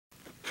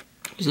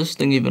Is this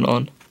thing even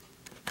on?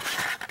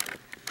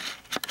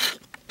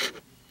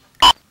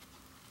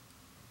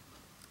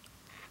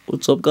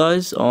 What's up,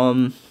 guys?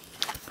 I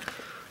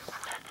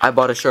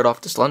bought a shirt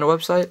off the Slender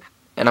website,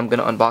 and I'm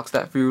gonna unbox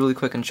that for you really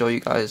quick and show you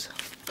guys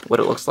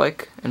what it looks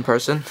like in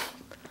person.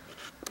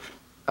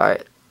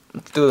 Alright,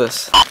 let's do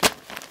this.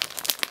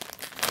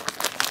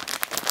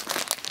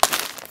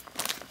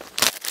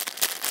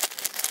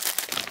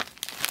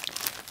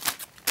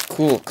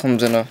 Cool,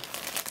 comes in a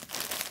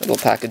little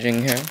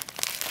packaging here.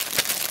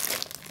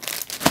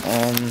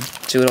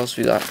 See what else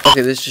we got. Okay,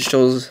 this just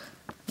shows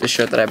the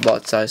shirt that I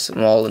bought, size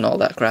small and all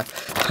that crap.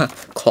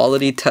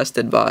 Quality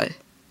tested by.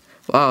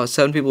 Wow,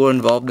 7 people were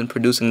involved in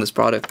producing this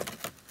product.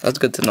 That's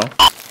good to know.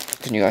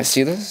 Can you guys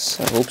see this?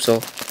 I hope so.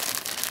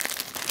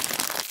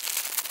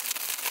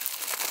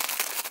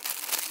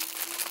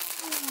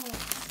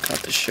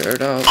 Got the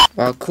shirt out.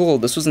 Wow, cool.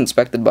 This was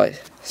inspected by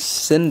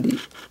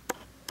Cindy.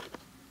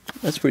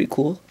 That's pretty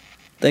cool.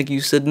 Thank you,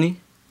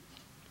 Sydney,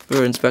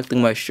 for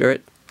inspecting my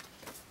shirt.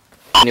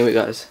 Anyway,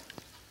 guys,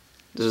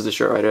 this is the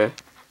shirt right here.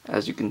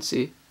 As you can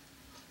see,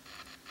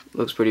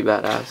 looks pretty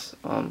badass.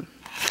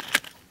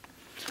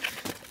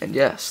 And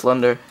yeah,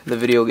 Slender, the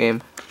video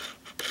game.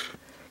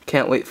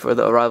 Can't wait for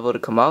the arrival to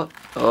come out.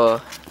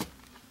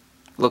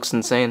 Looks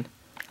insane.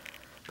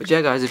 But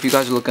yeah, guys, if you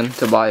guys are looking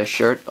to buy a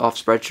shirt off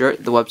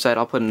Spreadshirt, the website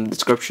I'll put in the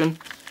description.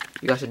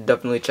 You guys should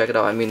definitely check it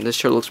out. I mean, this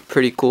shirt looks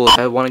pretty cool.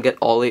 I want to get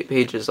all 8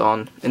 pages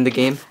in the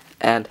game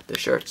and the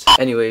shirts.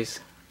 Anyways,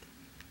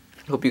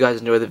 hope you guys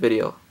enjoy the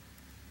video.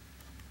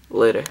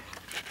 Later.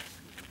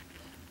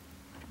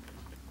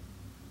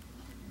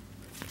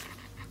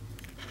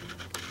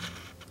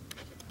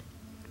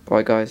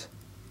 Bye, guys.